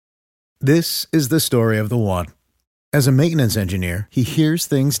This is the story of the one. As a maintenance engineer, he hears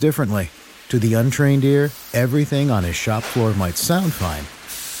things differently. To the untrained ear, everything on his shop floor might sound fine,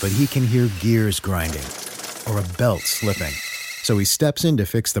 but he can hear gears grinding or a belt slipping. So he steps in to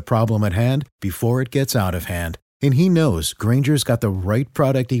fix the problem at hand before it gets out of hand. And he knows Grainger's got the right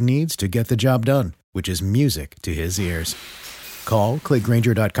product he needs to get the job done, which is music to his ears. Call, click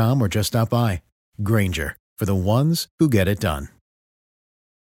Grainger.com, or just stop by. Grainger, for the ones who get it done.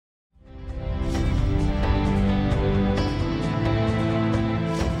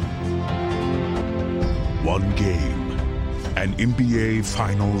 One game, an NBA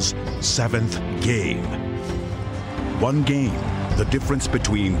Finals 7th game. One game, the difference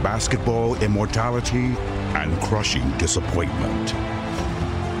between basketball immortality and crushing disappointment.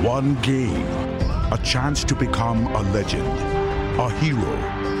 One game, a chance to become a legend, a hero,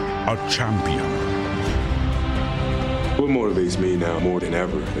 a champion. What motivates me now more than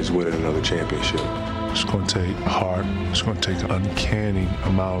ever is winning another championship. It's going to take heart. It's going to take an uncanny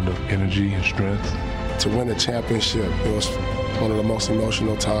amount of energy and strength. To win a championship, it was one of the most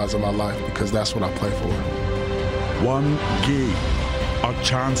emotional times of my life because that's what I play for. One game, a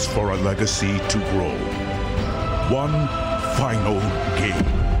chance for a legacy to grow. One final game,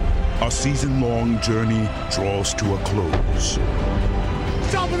 a season-long journey draws to a close.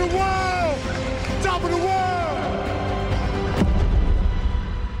 Top of the world! Top of the world!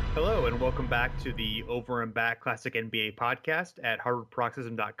 Hello, and welcome back to the Over and Back Classic NBA podcast at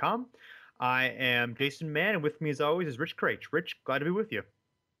HarvardParoxysm.com. I am Jason Mann, and with me, as always, is Rich Craich. Rich, glad to be with you.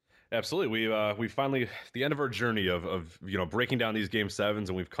 Absolutely. We finally, the end of our journey of breaking down these game sevens,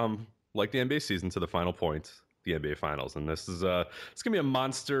 and we've come, like the NBA season, to the final point, the NBA Finals. And this is it's gonna be a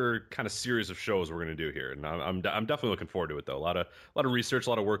monster kind of series of shows we're gonna do here, and I'm definitely looking forward to it though. A lot of research, a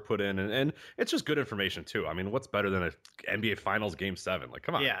lot of work put in, and it's just good information too. I mean, what's better than a NBA Finals game 7? Like,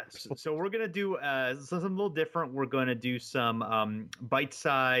 come on. Yeah. So we're gonna do something a little different. We're gonna do some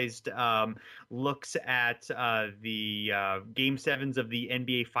bite-sized looks at the game sevens of the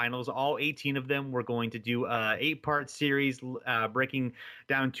NBA Finals. All 18 of them. We're going to do a 8-part series, breaking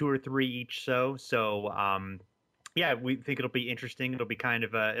down 2 or 3 each. Yeah, we think it'll be interesting. It'll be kind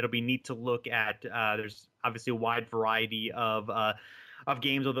of it'll be neat to look at. There's obviously a wide variety of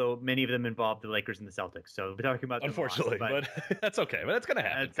games, although many of them involve the Lakers and the Celtics. So we're talking about unfortunately, but that's okay. But that's gonna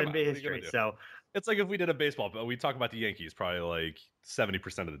happen. It's NBA history. So it's like if we did a baseball, but we talk about the Yankees probably like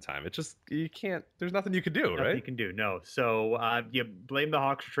 70% of the time. It just you can't. There's nothing you can do, nothing right? You can do no. So you blame the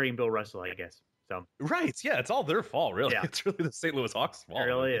Hawks for trading Bill Russell, I guess. So right, yeah, it's all their fault, really. Yeah. It's really the St. Louis Hawks' fault. It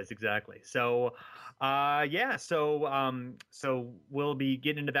really is, exactly. So, so we'll be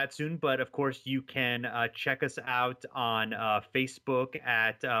getting into that soon. But of course, you can check us out on Facebook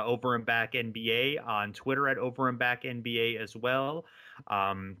at Over and Back NBA, on Twitter at Over and Back NBA as well.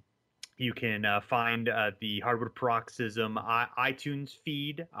 You can find the Hardwood Paroxysm iTunes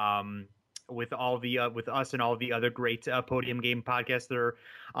feed. With all the with us and all the other great podium game podcasts that are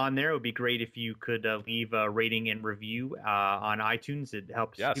on there. It would be great if you could leave a rating and review on iTunes. It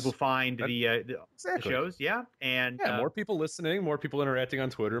helps people find the shows. Yeah, and more people listening, more people interacting on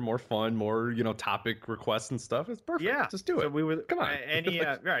Twitter, more fun, more topic requests and stuff. It's perfect. Yeah, just do it. So we would come on.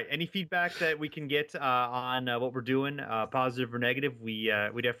 Any feedback that we can get on what we're doing, positive or negative, we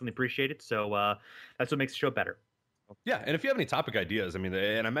definitely appreciate it. So that's what makes the show better. Yeah, and if you have any topic ideas, I mean,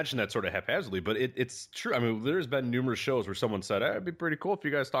 and I mentioned that sort of haphazardly, but it's true. I mean, there's been numerous shows where someone said, it'd be pretty cool if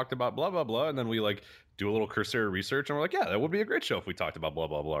you guys talked about blah, blah, blah, and then we do a little cursory research, and we're like, yeah, that would be a great show if we talked about blah,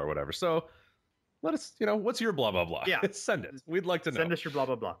 blah, blah, or whatever. So let us, what's your blah, blah, blah? Yeah. Send it. We'd like to know. Send us your blah,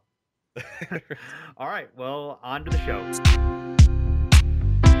 blah, blah. All right, well, on to the show.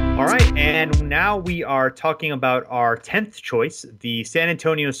 All right, and now we are talking about our 10th choice, the San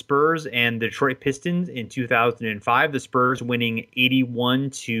Antonio Spurs and the Detroit Pistons in 2005. The Spurs winning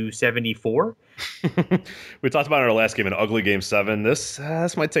 81-74. We talked about in our last game, an ugly game 7. This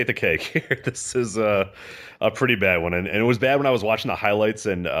might take the cake here. This is a pretty bad one, and it was bad when I was watching the highlights,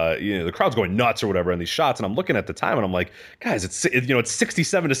 and the crowd's going nuts or whatever on these shots, and I'm looking at the time, and I'm like, guys, it's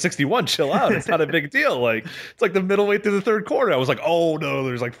 67-61. Chill out. It's not a big deal. It's like the middle way through the third quarter. I was like, oh no,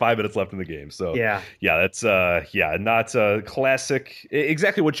 there's like 5 minutes left in the game. So yeah, that's not a classic.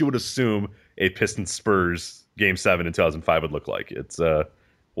 Exactly what you would assume a Pistons Spurs game 7 in 2005 would look like. It's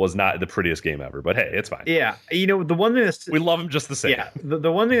was not the prettiest game ever, but hey, it's fine. Yeah, the one thing we love him just the same. Yeah,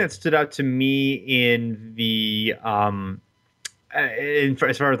 the one thing that stood out to me in the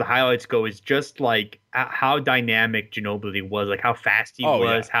as far as the highlights go, is just like how dynamic Ginobili was, like how fast he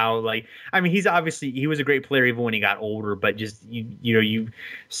was, how like, I mean, he was a great player even when he got older, but just, you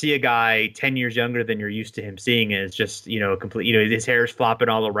see a guy 10 years younger than you're used to him seeing, and it's just, complete, his hair's flopping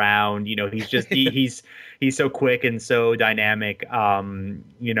all around, he's just, he's so quick and so dynamic,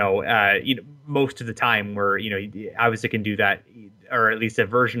 most of the time where, he obviously can do that, or at least a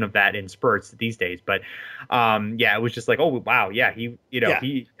version of that in spurts these days. But it was just like, oh wow, yeah,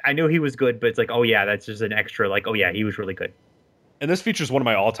 I knew he was good, but it's like, oh yeah, that's just an extra, like, oh yeah, he was really good. And this features one of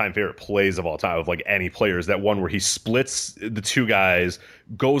my all-time favorite plays of all time of like any players, that one where he splits the two guys,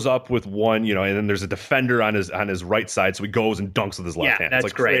 goes up with one, and then there's a defender on his right side, so he goes and dunks with his left hand. That's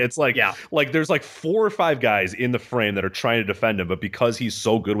it's like great. It's like like there's like 4 or 5 guys in the frame that are trying to defend him, but because he's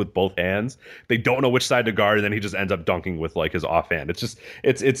so good with both hands, they don't know which side to guard, and then he just ends up dunking with like his offhand. It's just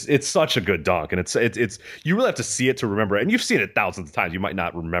it's such a good dunk, and it's you really have to see it to remember it. And you've seen it thousands of times. You might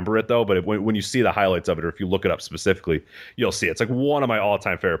not remember it though, but when you see the highlights of it, or if you look it up specifically, you'll see it. It's like one of my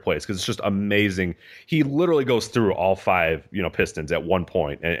all-time favorite plays because it's just amazing. He literally goes through all 5 Pistons at one point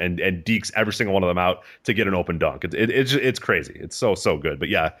and dekes every single one of them out to get an open dunk. It's crazy. It's so good. But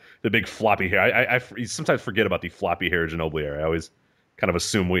yeah, the big floppy hair. I sometimes forget about the floppy hair Ginobili era. I always kind of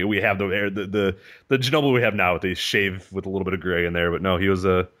assume we have the hair, the Ginobili we have now with the shave with a little bit of gray in there. But no, he was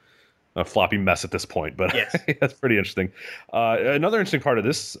a floppy mess at this point. But yes. That's pretty interesting. Another interesting part of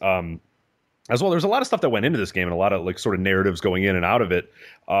this as well, there's a lot of stuff that went into this game and a lot of like sort of narratives going in and out of it.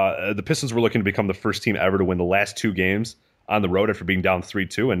 The Pistons were looking to become the first team ever to win the last 2 games on the road after being down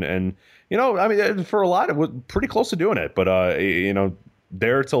 3-2. And I mean, for a lot, it was pretty close to doing it. But,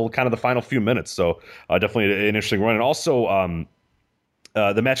 there till kind of the final few minutes. So definitely an interesting run. And also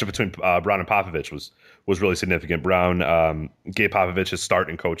the matchup between Brown and Popovich was really significant. Brown gave Popovich his start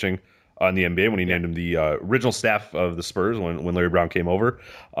in coaching in the NBA when he named him the original staff of the Spurs when Larry Brown came over.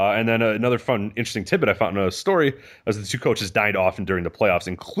 And then another fun, interesting tidbit I found in a story was the 2 coaches dined often during the playoffs,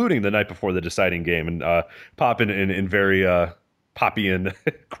 including the night before the deciding game. And Pop in very Poppy-ian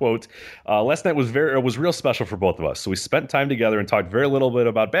quote, last night was real special for both of us. So we spent time together and talked very little bit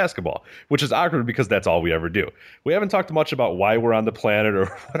about basketball, which is awkward because that's all we ever do. We haven't talked much about why we're on the planet or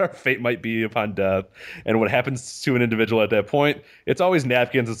what our fate might be upon death and what happens to an individual at that point. It's always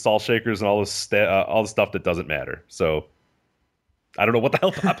napkins and salt shakers and all the stuff that doesn't matter. So I don't know what the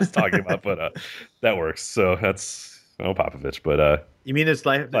hell Pop is talking about, but that works. So that's Popovich. But you mean there's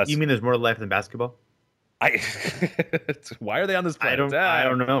life? You mean there's more life than basketball? Why are they on this planet? I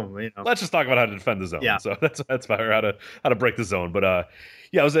don't know. Let's just talk about how to defend the zone. Yeah. So that's how to break the zone. But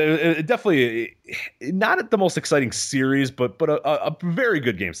it was definitely not the most exciting series, but a very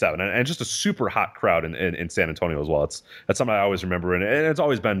good Game 7 and just a super hot crowd in San Antonio as well. That's something I always remember, and it's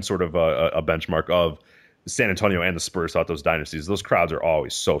always been sort of a benchmark of San Antonio and the Spurs throughout those dynasties. Those crowds are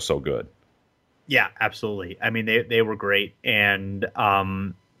always so good. Yeah, absolutely. I mean, they were great, and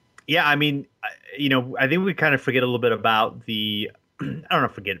yeah, I mean, I think we kind of forget a little bit about the, I don't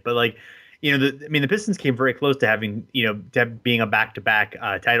know, but like, the Pistons came very close to having, being a back-to-back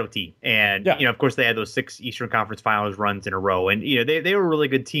title team. And, of course, they had those 6 Eastern Conference Finals runs in a row. And, they were a really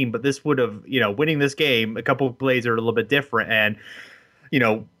good team, but this would have, winning this game, a couple of plays are a little bit different. And,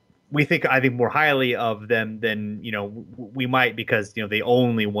 I think more highly of them than, we might because, they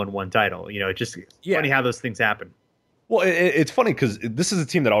only won 1 title. It's just funny how those things happen. Well, it's funny because this is a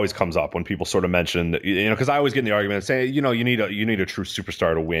team that always comes up when people sort of mention, because I always get in the argument saying, you need a true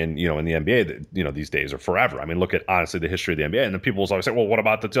superstar to win, in the NBA, these days or forever. I mean, look at honestly the history of the NBA, and then people will always say, well, what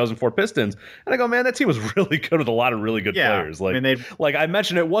about the 2004 Pistons? And I go, man, that team was really good with a lot of really good players. Like, I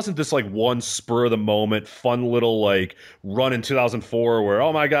mentioned, it wasn't this like one spur of the moment, fun little like run in 2004 where,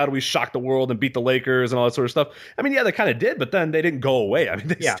 oh my God, we shocked the world and beat the Lakers and all that sort of stuff. I mean, yeah, they kind of did, but then they didn't go away. I mean,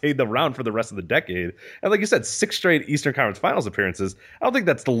 they stayed around for the rest of the decade. And like you said, 6 straight Eastern Conference Finals appearances. I don't think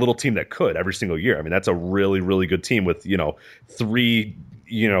that's the little team that could every single year. I mean, that's a really, really good team with, 3,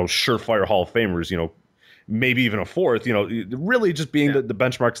 surefire Hall of Famers, maybe even a 4th, really just being the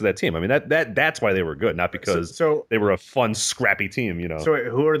benchmarks of that team. I mean, that's why they were good, not because they were a fun, scrappy team, So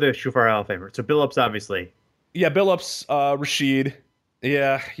who are the surefire Hall of Famers? So Billups, obviously. Yeah, Billups, Rashid.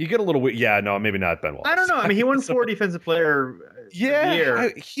 Yeah, you get a little weird. Yeah, no, maybe not Ben Wallace. I don't know. I mean, he won 4 Defensive Player of the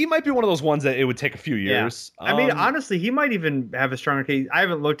Year. He might be one of those ones that it would take a few years. Yeah. I mean, honestly, he might even have a stronger case. I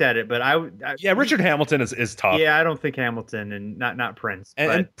haven't looked at it, but Richard Hamilton is tough. Yeah, I don't think Hamilton and not Prince.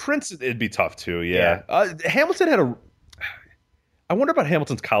 And Prince, it'd be tough too. Yeah. Hamilton had I wonder about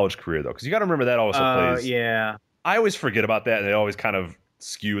Hamilton's college career though, because you got to remember that also plays. Yeah. I always forget about that, and it always kind of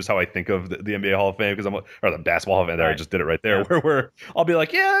skews how I think of the NBA Hall of Fame because or the Basketball Hall of Fame. There, I just did it right there. Yeah. Where I'll be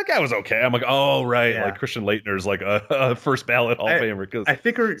like, yeah, that guy was okay. I'm like, oh right, Yeah. like Christian Laettner's like a first ballot Hall of Famer. I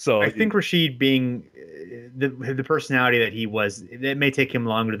think Rasheed being the personality that he was, it may take him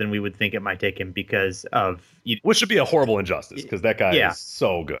longer than we would think it might take him because of which should be a horrible injustice because that guy is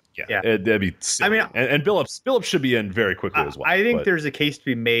so good. Yeah. That'd be silly. I mean, and Billups should be in very quickly as well. I think there's a case to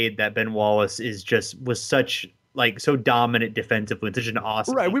be made that Ben Wallace was such so dominant defensively and such an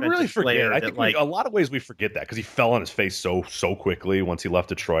awesome right. We really forget. I think a lot of ways we forget that because he fell on his face so quickly once he left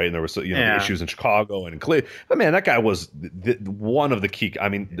Detroit, and there was the issues in Chicago and Cleveland. But man, that guy was one of the key. I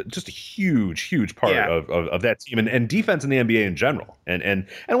mean, just a huge part of that team and defense in the NBA in general, and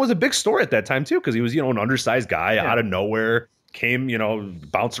it was a big story at that time too because he was an undersized guy out of nowhere. Came,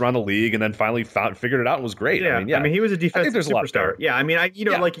 bounced around the league and then finally figured it out and was great. Yeah. I mean, he was a defensive superstar. Yeah. I mean,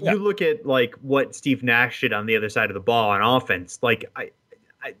 you look at what Steve Nash did on the other side of the ball on offense. Like,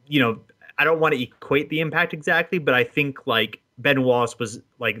 I don't want to equate the impact exactly, but I think Ben Wallace was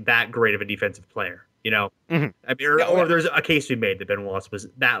that great of a defensive player. Mm-hmm. I mean, or there's a case to be made that Ben Wallace was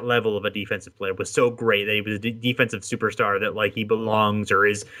that level of a defensive player, was so great that he was a defensive superstar that he belongs or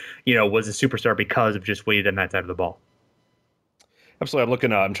is, was a superstar because of just what he did on that side of the ball. Absolutely.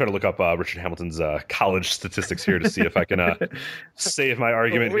 I'm trying to look up Richard Hamilton's college statistics here to see if I can save my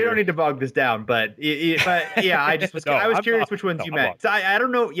argument. We don't need to bog this down, but yeah, I just was I was curious which ones you meant. So I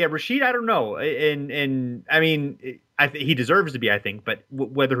don't know. Yeah, Rasheed, I don't know, and I mean, he deserves to be, I think, but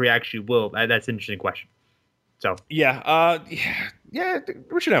whether he actually will, that's an interesting question. So yeah.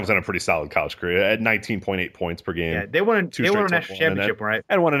 Richard Hamilton had a pretty solid college career at 19.8 points per game. Yeah, they won a national championship, right?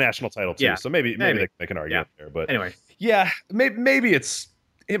 And won a national title too. Yeah, so maybe they can make an argument there. But anyway, yeah, maybe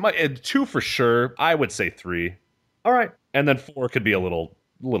it might 2 for sure. I would say 3. All right, and then 4 could be a little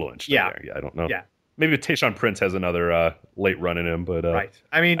interesting. Yeah, there. Yeah, I don't know. Yeah. Maybe Tayshaun Prince has another late run in him, but right.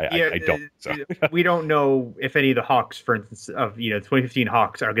 I mean, I don't. So. We don't know if any of the Hawks, for instance, of 2015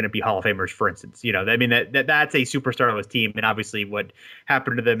 Hawks are going to be Hall of Famers. For instance, I mean that's a superstarless team, and obviously what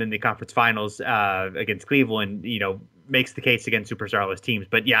happened to them in the conference finals against Cleveland, makes the case against superstarless teams.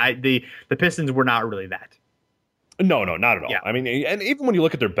 But yeah, the Pistons were not really that. No, not at all. Yeah. I mean, and even when you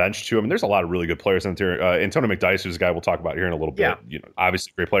look at their bench too, I mean, there's a lot of really good players in there. Antonio McDyess, who's a guy we'll talk about here in a little bit. Yeah.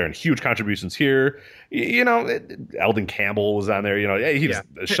 Obviously a great player and huge contributions here. Eldon Campbell was on there. He was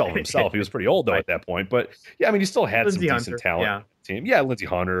a shell of himself. He was pretty old though at that point, but yeah, I mean, he still had Lindsey some Hunter, decent talent. On the team. Yeah, Lindsey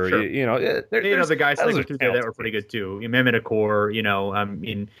Hunter. Sure. The guys through there that were pretty good too. Mehmet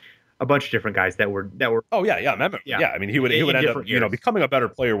Okur. A bunch of different guys that were. Oh yeah. I mean, he would end up becoming a better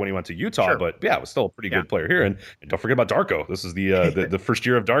player when he went to Utah, sure. But yeah, it was still a pretty good player here. And don't forget about Darko. This is the first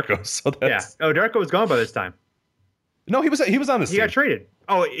year of Darko. So that's Darko was gone by this time. No, he was on this team. He got traded.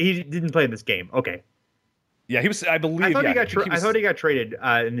 Oh, he didn't play in this game. Okay. Yeah, he was. I believe. I thought he got traded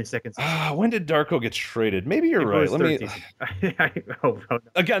in the second season. When did Darko get traded? Maybe you're right. Let me.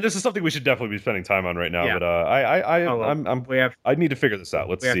 Again, this is something we should definitely be spending time on right now. Yeah. But I need to figure this out.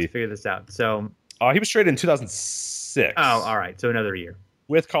 Let's see. We have to figure this out. So. He was traded in 2006. Oh, all right. So another year.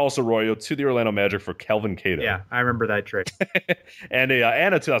 With Carlos Arroyo to the Orlando Magic for Kelvin Cato. Yeah, I remember that trade. and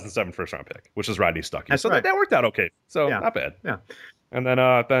a 2007 first round pick, which was Rodney Stuckey. That's so right. that worked out okay. So not bad. Yeah. And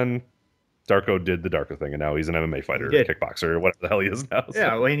then Darko did the Darko thing, and now he's an MMA fighter, kickboxer, or whatever the hell he is now. So.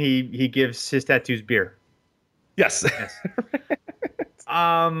 Yeah, when he gives his tattoos beer. Yes.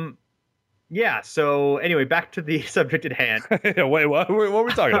 Yeah. So anyway, back to the subject at hand. Wait, what are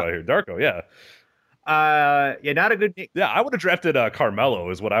we talking about here? Darko, yeah. Not a good. Yeah, I would have drafted Carmelo,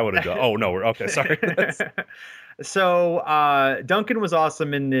 is what I would have done. Oh no, we're okay. Sorry. So Duncan was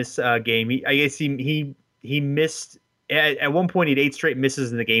awesome in this game. He missed. At one point, he had 8 straight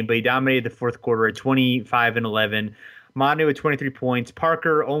misses in the game, but he dominated the fourth quarter at 25 and 11. Manu had 23 points.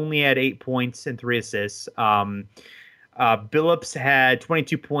 Parker only had 8 points and 3 assists. Billups had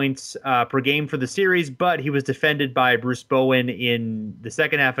 22 points per game for the series, but he was defended by Bruce Bowen in the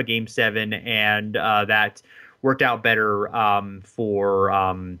second half of Game 7, and that worked out better for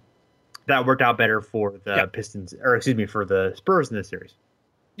the Pistons, or excuse me, for the Spurs in this series.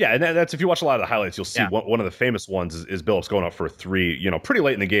 Yeah, and that's if you watch a lot of the highlights, you'll see one of the famous ones is Billups going up for a 3, pretty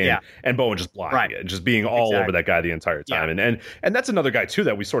late in the game, and Bowen just blocking it, and just being all over that guy the entire time. And that's another guy too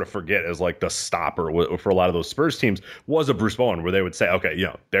that we sort of forget as like the stopper for a lot of those Spurs teams was a Bruce Bowen, where they would say, okay,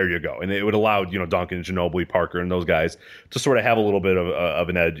 there you go, and it would allow Duncan, Ginobili, Parker, and those guys to sort of have a little bit of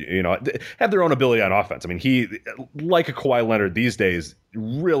an edge, have their own ability on offense. I mean, he, like a Kawhi Leonard these days,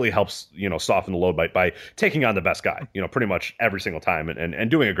 really helps soften the load by taking on the best guy pretty much every single time and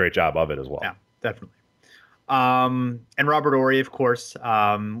doing a great job of it as well. Yeah, definitely. And Robert Horry, of course,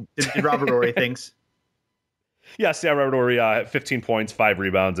 did Robert Horry things. Yes, yeah, Robert Horry, 15 points, 5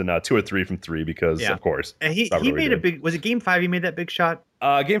 rebounds, and 2 or 3 from 3 because, of course. And he made a big. Was it Game 5? He made that big shot.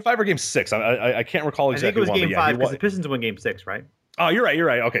 Game 5 or Game 6? I can't recall exactly. I think it was Game 5 because the Pistons won Game 6, right? Oh, you're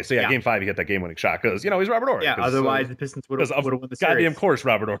right. Okay, so Game 5, he hit that game-winning shot because he's Robert Horry. Yeah, otherwise the Pistons would have won the series. Goddamn course,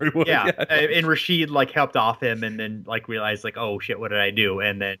 Robert Horry would. Yeah, and Rasheed helped off him, and then realized oh shit, what did I do?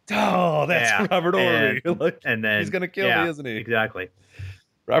 And then that's Robert Horry. And then he's gonna kill me, isn't he? Exactly.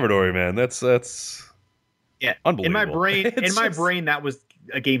 Robert Horry, man, that's unbelievable. In my brain, that was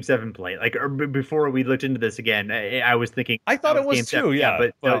a Game 7 play. Before we looked into this again, I was thinking. I thought it was Game 2. 7. Yeah,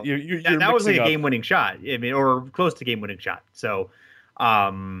 but no, that was a game-winning shot. I mean, or close to game-winning shot. So.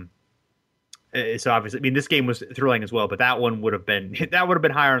 So obviously, this game was thrilling as well, but that one would have been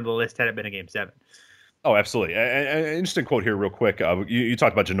higher on the list had it been a Game 7. Oh, absolutely. An interesting quote here, real quick. You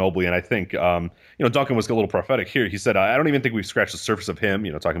talked about Ginobili, and I think Duncan was a little prophetic here. He said, "I don't even think we've scratched the surface of him."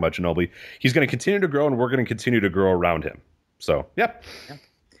 Talking about Ginobili, he's going to continue to grow, and we're going to continue to grow around him. So, yeah.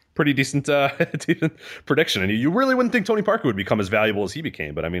 Pretty decent prediction. And you really wouldn't think Tony Parker would become as valuable as he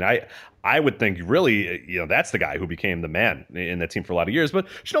became. But I would think really, that's the guy who became the man in that team for a lot of years. But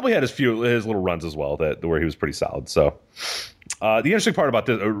Ginobili had his little runs as well where he was pretty solid. So the interesting part about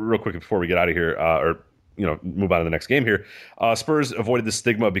this, real quick before we get out of here, move on to the next game here. Spurs avoided the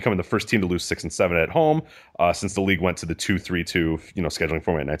stigma of becoming the first team to lose 6 and 7 at home since the league went to the 2-3-2 scheduling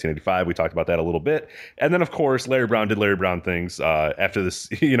format in 1985. We talked about that a little bit, and then of course Larry Brown did Larry Brown things after this.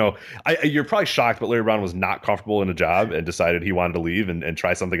 You're probably shocked, but Larry Brown was not comfortable in a job and decided he wanted to leave and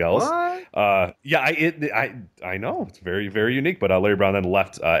try something else. What? I know it's very, very unique, but Larry Brown then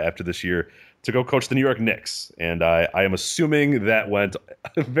left after this year to go coach the New York Knicks. And I am assuming that went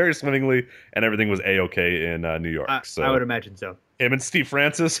very swimmingly and everything was A-okay in New York. So I would imagine so. Him and Steve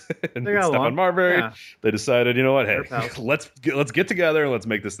Francis and Stephon Marbury, they decided, you know what, hey, let's get together and let's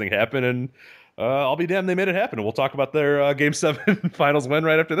make this thing happen. And I'll be damned they made it happen. And we'll talk about their Game 7 finals win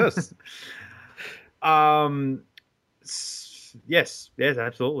right after this. Yes,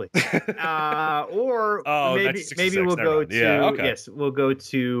 absolutely. Or maybe we'll go to we'll go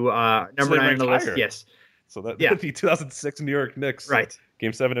to number 9 on the list. Yes. So that the 2006 New York Knicks, right?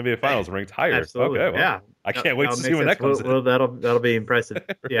 Game 7 NBA Finals ranked higher. Absolutely. Okay, well, I can't wait to see when that comes in. Well, that'll be impressive.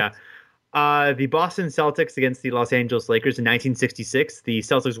 Yeah. The Boston Celtics against the Los Angeles Lakers in 1966. The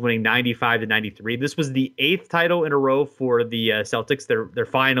Celtics winning 95-93. This was the 8th title in a row for the Celtics. Their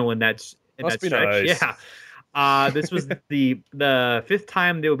final in that stretch. Nice. Yeah. This was the 5th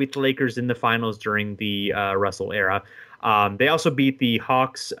time they will beat the Lakers in the finals during the Russell era. They also beat the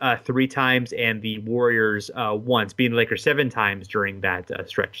Hawks 3 times and the Warriors once, beating the Lakers 7 times during that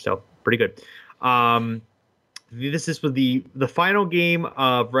stretch. So pretty good. This was the final game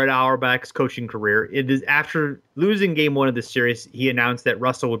of Red Auerbach's coaching career. It is after losing Game 1 of this series, he announced that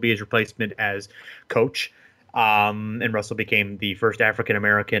Russell would be his replacement as coach. And Russell became the first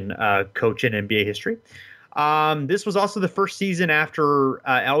African-American coach in NBA history. This was also the first season after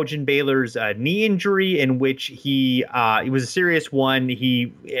Elgin Baylor's knee injury, in which it was a serious one.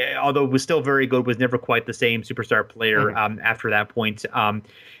 He, although was still very good, was never quite the same superstar player after that point.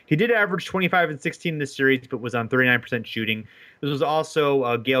 He did average 25 and 16 in this series, but was on 39% shooting. This was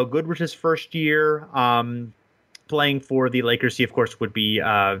also Gail Goodrich's first year playing for the Lakers. He, of course, would be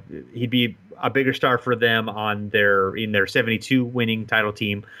he'd be a bigger star for them in their 72 winning title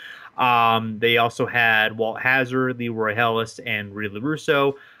team. They also had Walt Hazzard, Leroy Ellis, and Rudy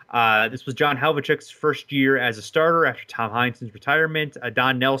LaRusso. This was John Havlicek's first year as a starter after Tom Heinsohn's retirement.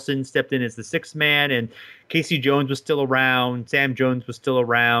 Don Nelson stepped in as the 6th man, and Casey Jones was still around. Sam Jones was still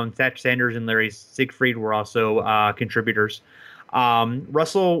around. Thatch Sanders and Larry Siegfried were also contributors.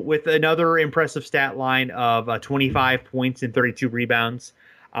 Russell with another impressive stat line of 25 points and 32 rebounds.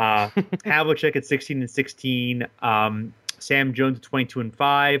 Havlicek at 16 and 16. Sam Jones at 22 and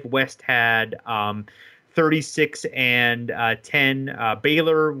 5. West had 36 and 10.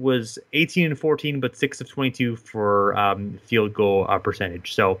 Baylor was 18 and 14, but 6 of 22 for field goal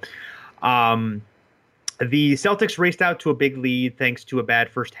percentage. So the Celtics raced out to a big lead thanks to a bad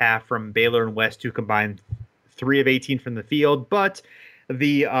first half from Baylor and West, who combined 3 of 18 from the field. But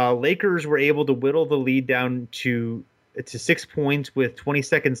the Lakers were able to whittle the lead down to 6 points with 20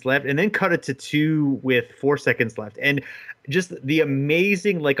 seconds left, and then cut it to 2 with 4 seconds left. And just the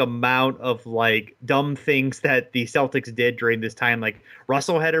amazing amount of dumb things that the Celtics did during this time.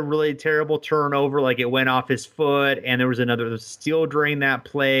 Russell had a really terrible turnover, it went off his foot, and there was another steal during that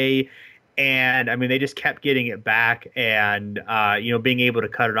play. And I mean, they just kept getting it back and being able to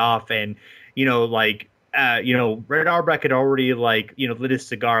cut it off. And Red Auerbach had already lit his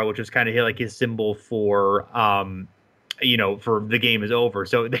cigar, which was kind of his symbol for for the game is over.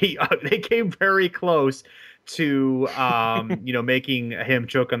 So they came very close to making him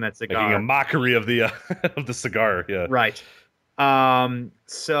choke on that cigar, making a mockery of the of the cigar. Yeah, right. But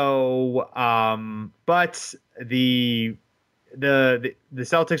the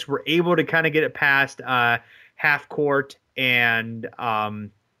Celtics were able to kind of get it past half court and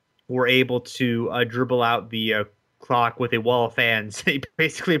were able to dribble out the clock with a wall of fans,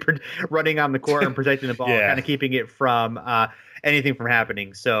 basically running on the court and protecting the ball, kind of keeping it from anything from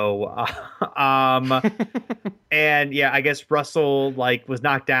happening. So, and yeah, I guess Russell was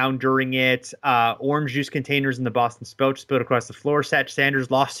knocked down during it. Orange juice containers in the Boston spilled across the floor. Satch Sanders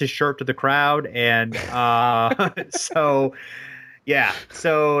lost his shirt to the crowd, and so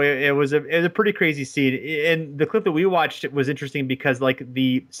it was a pretty crazy scene. And the clip that we watched was interesting because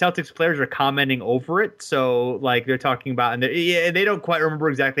the Celtics players are commenting over it. So they're talking about, and they don't quite remember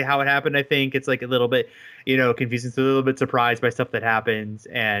exactly how it happened. I think it's a little bit, confusing. So a little bit surprised by stuff that happens.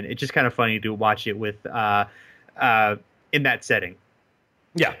 And it's just kind of funny to watch it with, in that setting.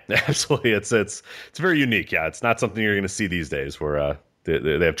 Yeah, absolutely. It's very unique. Yeah. It's not something you're going to see these days where,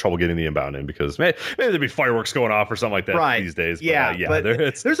 they have trouble getting the inbound in because maybe there'd be fireworks going off or something like that these days. But, but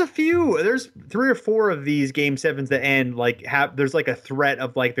there's 3 or 4 of these game 7s that end there's a threat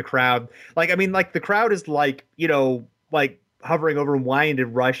of the crowd. The crowd is hovering over Wine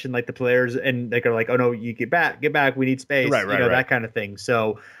and Rush and the players and are oh no, you get back, we need space, right. That kind of thing.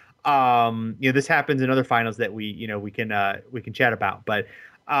 So this happens in other finals that we can chat about, but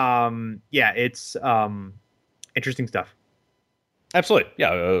it's interesting stuff. Absolutely.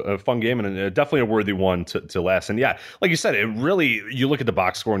 Yeah. A fun game and definitely a worthy one to last. And yeah, like you said, it really, you look at the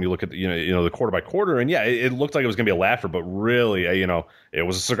box score and you look at, the quarter by quarter and it looked like it was going to be a laugher, but really, it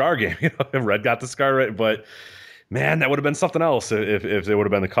was a cigar game. Red got the cigar right, but man, that would have been something else if it would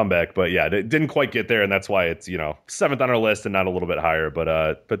have been the comeback. But yeah, it didn't quite get there, and that's why it's 7th on our list and not a little bit higher.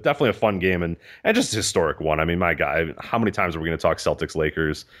 But definitely a fun game and just a historic one. I mean, my God, how many times are we going to talk Celtics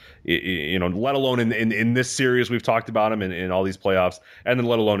Lakers? Let alone in this series we've talked about them in all these playoffs, and then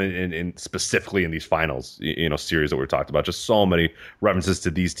let alone in specifically in these finals series that we've talked about. Just so many references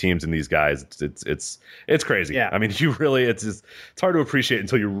to these teams and these guys. It's crazy. Yeah. I mean, you really it's hard to appreciate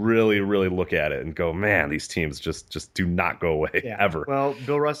until you really really look at it and go, man, these teams just do not go away ever. Well,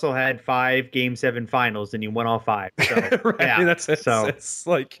 Bill Russell had 5 Game 7 finals and he won all 5. So, right. Yeah. I mean,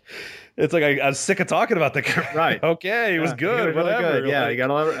 it's like I'm sick of talking about the guy. Right. Okay, he was good. Really whatever. Good. Yeah, you got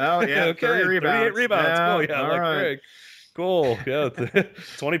 11. Oh yeah. Okay. 38 rebounds. Cool. Yeah. All right. Greg. Cool. Yeah.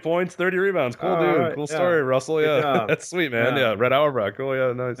 20 points, 30 rebounds. Cool, dude. Right. Cool story, Russell. Yeah. That's sweet, man. Yeah. Red Auerbach. Cool.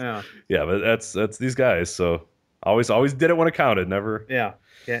 Yeah. Nice. Yeah. But that's these guys. So always did it when it counted. Never. Yeah.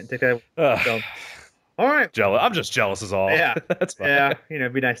 Can't take that. All right. I'm just jealous as all. Yeah. That's fine. Yeah.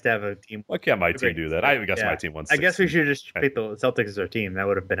 It'd be nice to have a team. Why can't my team do that? I guess my team won 16. I guess we should just pick the Celtics as our team. That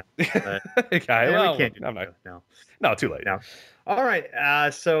would have been. We can't do that. No, too late. No. All right.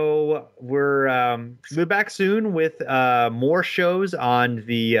 So we'll be back soon with more shows on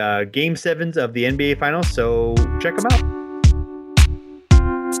the Game 7s of the NBA Finals. So check them out.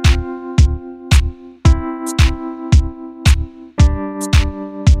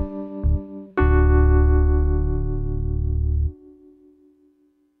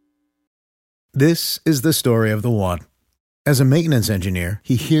 This is the story of the one. As a maintenance engineer,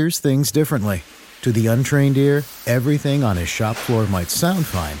 he hears things differently. To the untrained ear, everything on his shop floor might sound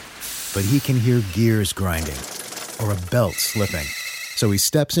fine, but he can hear gears grinding or a belt slipping. So he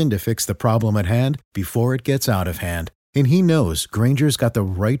steps in to fix the problem at hand before it gets out of hand. And he knows Grainger's got the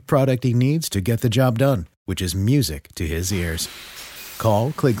right product he needs to get the job done, which is music to his ears.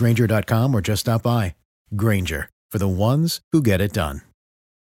 Call, click Grainger.com, or just stop by. Grainger, for the ones who get it done.